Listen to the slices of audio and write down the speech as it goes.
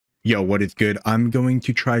Yo, what is good? I'm going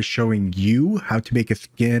to try showing you how to make a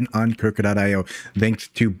skin on Krooka.io. Thanks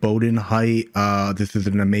to Bowden Height. This is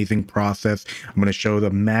an amazing process. I'm going to show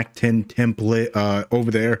the Mac 10 template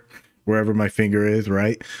over there, wherever my finger is,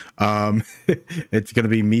 right? It's going to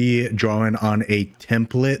be me drawing on a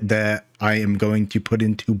template that I am going to put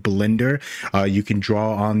into Blender. You can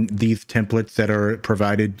draw on these templates that are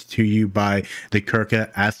provided to you by the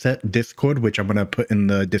Krooka Asset Discord, which I'm going to put in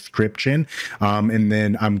the description. And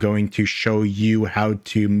then I'm going to show you how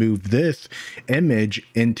to move this image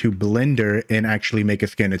into Blender and actually make a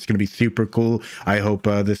skin. It's going to be super cool. I hope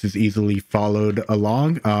this is easily followed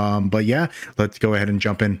along. But yeah, let's go ahead and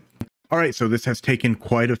jump in. All right, so this has taken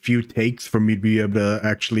quite a few takes for me to be able to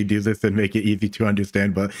actually do this and make it easy to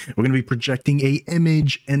understand, but we're going to be projecting a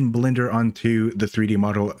image in Blender onto the 3D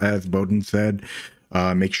model, as Bowden said.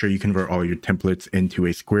 Make sure you convert all your templates into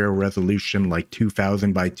a square resolution, like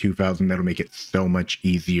 2000 by 2000. That'll make it so much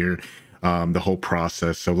easier, the whole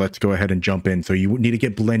process. So let's go ahead and jump in. So you need to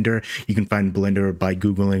get Blender. You can find Blender by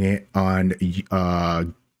Googling it on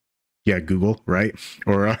Google, right?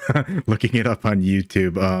 Or looking it up on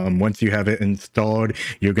YouTube. Once you have it installed,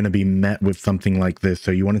 you're going to be met with something like this.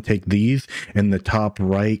 So you want to take these in the top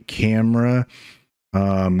right camera.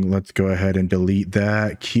 Let's go ahead and delete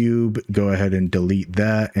that. Cube, go ahead and delete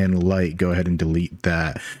that. And light, go ahead and delete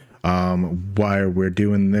that. While we're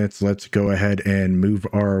doing this, let's go ahead and move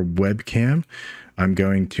our webcam. I'm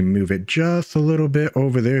going to move it just a little bit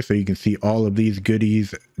over there so you can see all of these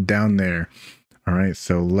goodies down there. All right,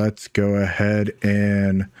 so let's go ahead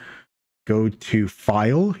and go to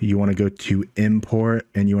File. You want to go to Import,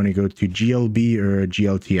 and you want to go to GLB or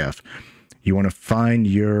GLTF. You want to find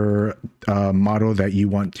your model that you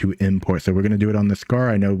want to import. So we're going to do it on the Scar.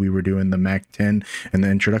 I know we were doing the Mac 10 in the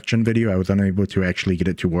introduction video. I was unable to actually get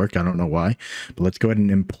it to work. I don't know why, but let's go ahead and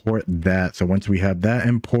import that. So once we have that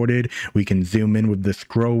imported, we can zoom in with the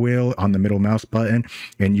scroll wheel on the middle mouse button,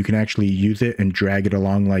 and you can actually use it and drag it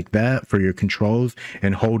along like that for your controls,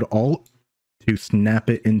 and hold Alt to snap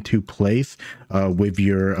it into place with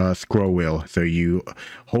your scroll wheel. So you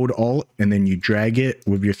hold Alt and then you drag it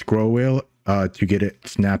with your scroll wheel to get it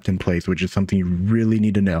snapped in place, which is something you really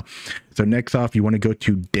need to know. So next off, you want to go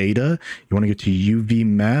to Data. You want to go to UV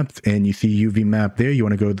Maps, and you see UV Map there. You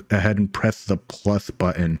want to go ahead and press the plus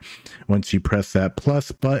button. Once you press that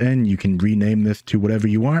plus button, you can rename this to whatever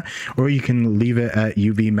you want, or you can leave it at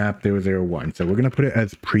UV Map 001. So we're going to put it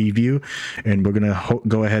as Preview, and we're going to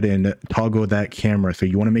go ahead and toggle that camera. So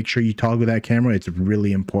you want to make sure you toggle that camera. It's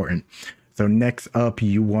really important. So next up,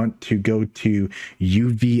 you want to go to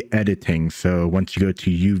UV editing. So once you go to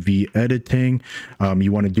UV editing,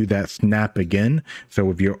 you want to do that snap again. So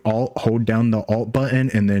with your Alt, hold down the Alt button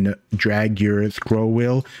and then drag your scroll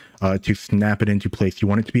wheel to snap it into place. You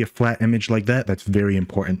want it to be a flat image like that. That's very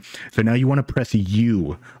important. So now you want to press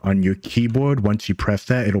U on your keyboard. Once you press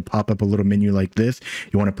that, it'll pop up a little menu like this.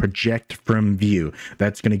 You want to project from view.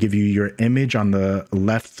 That's going to give you your image on the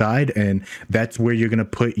left side, and that's where you're going to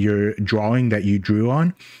put your drawing that you drew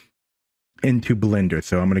on into Blender.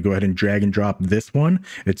 So I'm going to go ahead and drag and drop this one.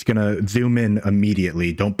 It's going to zoom in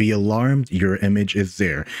immediately. Don't be alarmed. Your image is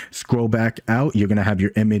there. Scroll back out. You're going to have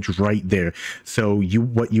your image right there. So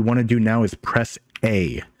what you want to do now is press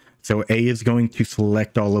A. So A is going to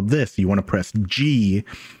select all of this. You want to press G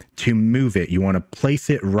to move it. You want to place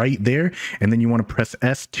it right there, and then you want to press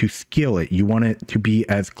S to scale it. You want it to be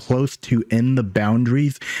as close to in the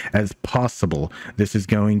boundaries as possible. This is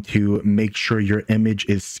going to make sure your image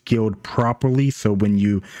is scaled properly, so when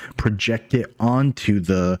you project it onto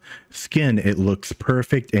the skin, it looks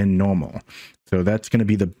perfect and normal. So that's going to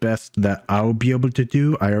be the best that I'll be able to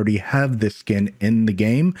do. I already have this skin in the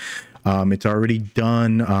game. It's already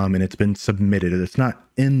done, and it's been submitted. It's not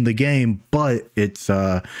in the game, but it's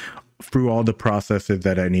through all the processes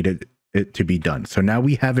that I needed it to be done. So now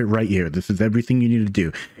we have it right here. This is everything you need to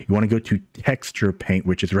do. You want to go to Texture Paint,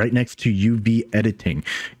 which is right next to UV Editing.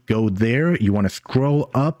 Go there. You want to scroll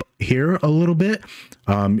up here a little bit.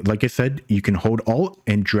 Like I said, you can hold Alt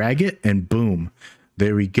and drag it, and boom.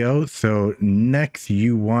 There we go. So next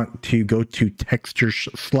you want to go to texture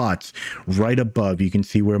slots right above. You can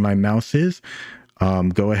see where my mouse is.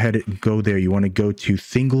 Go ahead and go there. You want to go to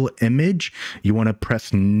single image. You want to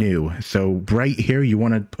press new. So right here, you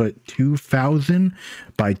want to put 2000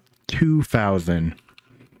 by 2000.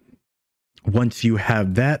 Once you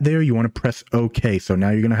have that there, you want to press OK. So now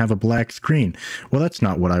you're going to have a black screen. Well, that's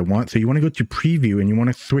not what I want. So you want to go to preview and you want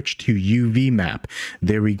to switch to UV map.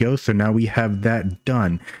 There we go. So now we have that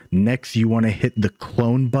done. Next, you want to hit the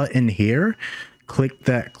clone button here. click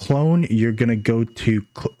that clone. You're going to go to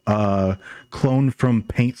clone from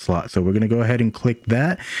paint slot. So we're going to go ahead and click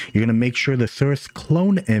that. You're going to make sure the source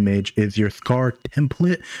clone image is your Scar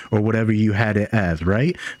template or whatever you had it as,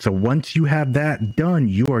 right? So once you have that done,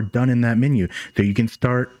 you are done in that menu. So you can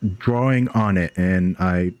start drawing on it. And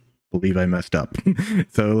I believe I messed up.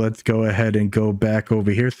 So let's go ahead and go back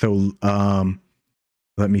over here. So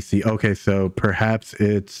let me see. Okay, so perhaps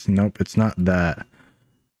it's, nope, it's not that.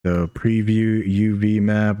 So preview UV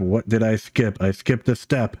map. What did I skip? I skipped a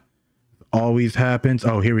step. Always happens.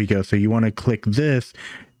 Oh, here we go. So you want to click this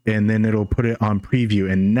and then it'll put it on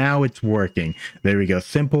preview, and now it's working. There we go.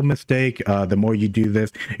 Simple mistake. The more you do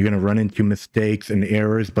this, you're going to run into mistakes and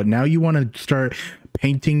errors, but now you want to start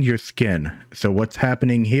painting your skin. So what's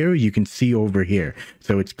happening here, you can see over here.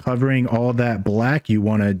 So it's covering all that black. You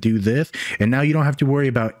want to do this, and now you don't have to worry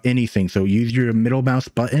about anything. So use your middle mouse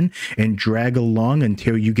button and drag along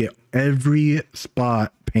until you get every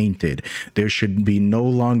spot painted. There should be no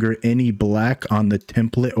longer any black on the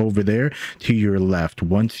template over there to your left.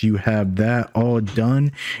 Once you have that all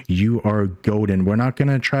done, you are golden. We're not going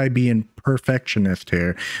to try being perfectionist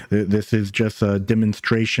here. This is just a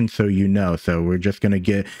demonstration, so you know. So we're just going to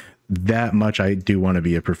get that much. I do want to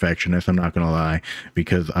be a perfectionist, I'm not gonna lie,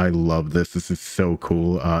 because I love this. This is so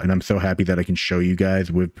cool, and I'm so happy that I can show you guys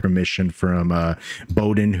with permission from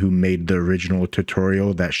Bowden, who made the original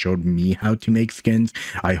tutorial that showed me how to make skins.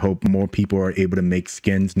 I hope more people are able to make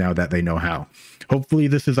skins now that they know how. Hopefully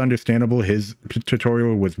this is understandable. His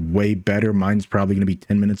tutorial was way better. Mine's probably going to be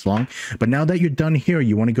 10 minutes long, but now that you're done here,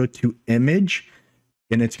 you want to go to image,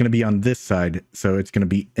 and it's going to be on this side. So it's going to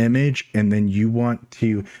be image, and then you want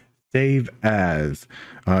to save as.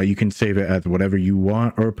 You can save it as whatever you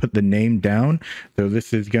want or put the name down. So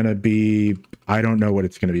this is going to be, I don't know what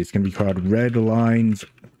it's going to be. It's going to be called Red Lines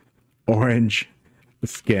Orange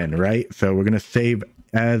Skin, right? So we're going to save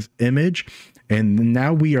as image. And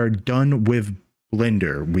now we are done with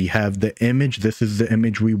Blender. We have the image. This is the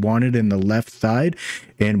image we wanted in the left side,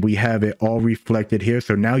 and we have it all reflected here.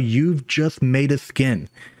 So now you've just made a skin.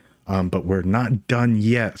 But we're not done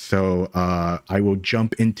yet, so I will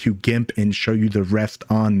jump into GIMP and show you the rest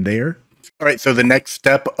on there. All right, so the next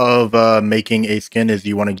step of making a skin is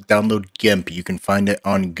you want to download GIMP. You can find it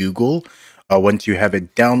on Google. Once you have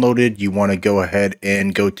it downloaded, you want to go ahead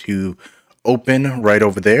and go to open right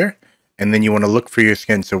over there, and then you want to look for your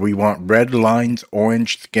skin. So we want Red Lines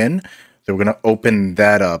Orange Skin. So we're going to open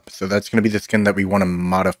that up. So that's going to be the skin that we want to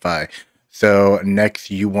modify. So next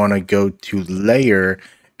you want to go to Layer,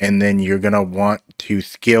 and then you're going to want to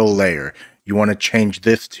scale layer. You want to change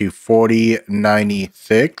this to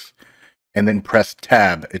 4096 and then press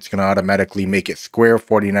tab. It's going to automatically make it square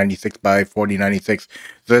 4096 by 4096.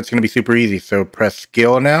 So that's going to be super easy. So press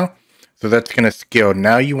scale now. So that's going to scale.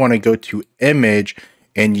 Now you want to go to image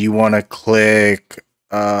and you want to click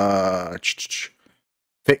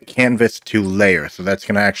fit canvas to layer. So that's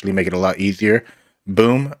going to actually make it a lot easier.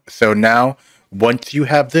 Boom. So now once you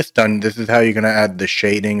have this done, this is how you're going to add the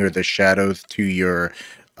shading or the shadows to your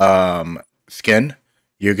skin.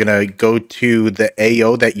 You're going to go to the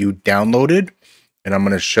AO that you downloaded, and I'm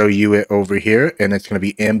going to show you it over here, and it's going to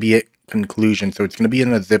be ambient conclusion. So it's going to be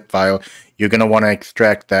in a zip file. You're going to want to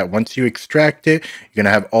extract that. Once you extract it, you're going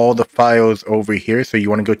to have all the files over here. So you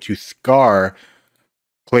want to go to Scar,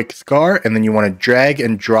 click Scar, and then you want to drag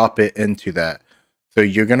and drop it into that. So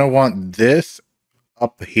you're going to want this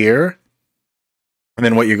up here. And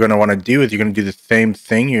then what you're going to want to do is you're going to do the same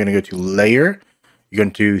thing. You're going to go to layer, you're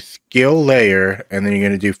going to scale layer, and then you're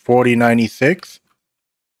going to do 4096.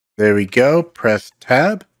 There we go. Press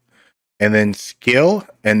tab and then scale.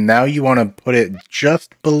 And now you want to put it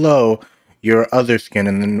just below your other skin.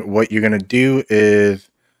 And then what you're going to do is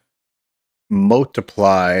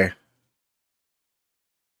multiply.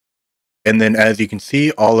 And then as you can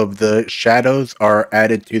see, all of the shadows are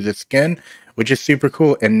added to the skin, which is super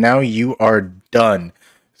cool. And now you are done.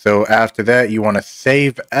 So after that, you want to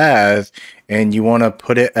save as, and you want to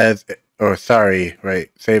put it as, or sorry, right,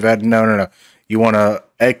 save as, no. You want to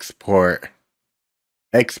export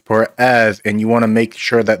as, and you want to make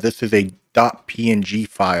sure that this is a .png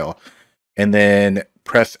file. And then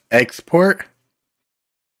press export.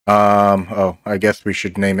 Oh, I guess we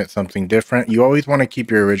should name it something different. You always want to keep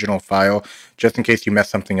your original file, just in case you mess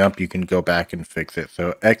something up, you can go back and fix it.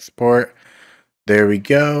 So export, there we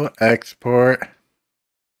go, export.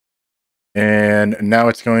 And now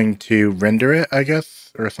it's going to render it, I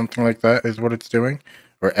guess, or something like that is what it's doing,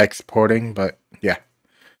 or exporting, but yeah.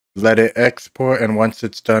 Let it export, and once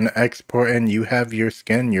it's done exporting, you have your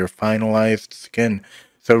skin, your finalized skin.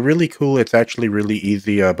 So really cool. It's actually really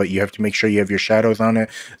easy, but you have to make sure you have your shadows on it.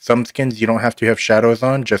 Some skins you don't have to have shadows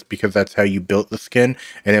on just because that's how you built the skin,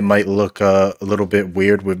 and it might look a little bit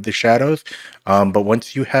weird with the shadows. But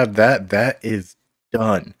once you have that, that is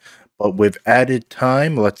done. But with added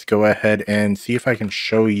time, let's go ahead and see if I can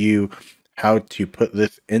show you how to put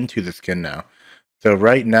this into the skin now. So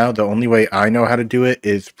right now, the only way I know how to do it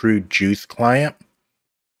is through Juice Client.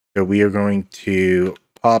 So we are going to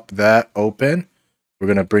pop that open. We're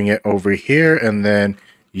going to bring it over here, and then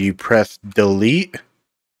you press delete.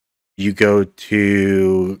 You go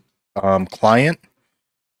to client.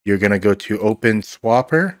 You're going to go to open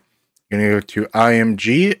swapper. You're going to go to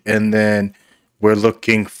IMG, and then we're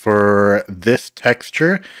looking for this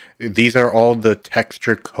texture. These are all the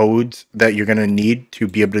texture codes that you're going to need to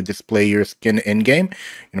be able to display your skin in-game.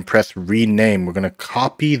 You're going to press rename. We're going to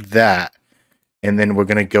copy that. And then we're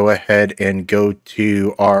going to go ahead and go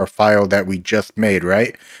to our file that we just made,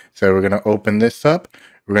 right? So we're going to open this up.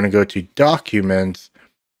 We're going to go to documents.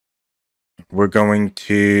 We're going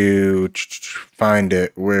to find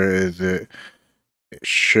it. Where is it? It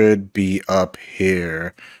should be up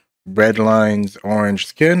here. Red lines, orange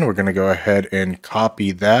skin. We're going to go ahead and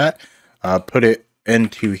copy that, put it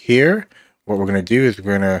into here. What we're going to do is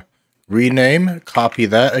we're going to rename, copy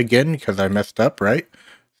that again because I messed up, right?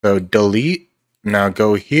 So delete. Now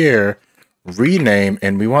go here, rename,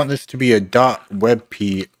 and we want this to be a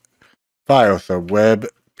 .webp file. So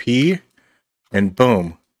webp, and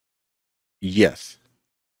boom. Yes.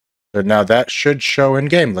 So now that should show in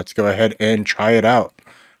game. Let's go ahead and try it out.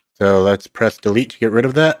 So let's press delete to get rid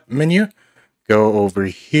of that menu. Go over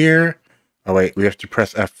here. Oh wait, we have to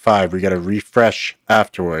press F5. We got to refresh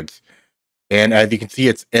afterwards. And as you can see,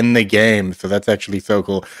 it's in the game. So that's actually so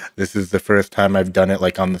cool. This is the first time I've done it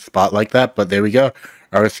like on the spot like that. But there we go.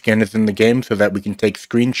 Our skin is in the game so that we can take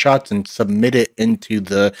screenshots and submit it into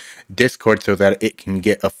the Discord so that it can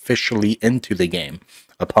get officially into the game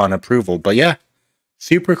upon approval. But yeah,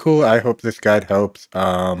 super cool. I hope this guide helps.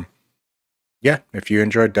 Yeah, if you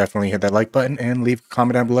enjoyed, definitely hit that like button and leave a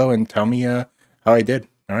comment down below and tell me how I did.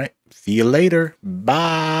 All right. See you later.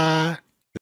 Bye.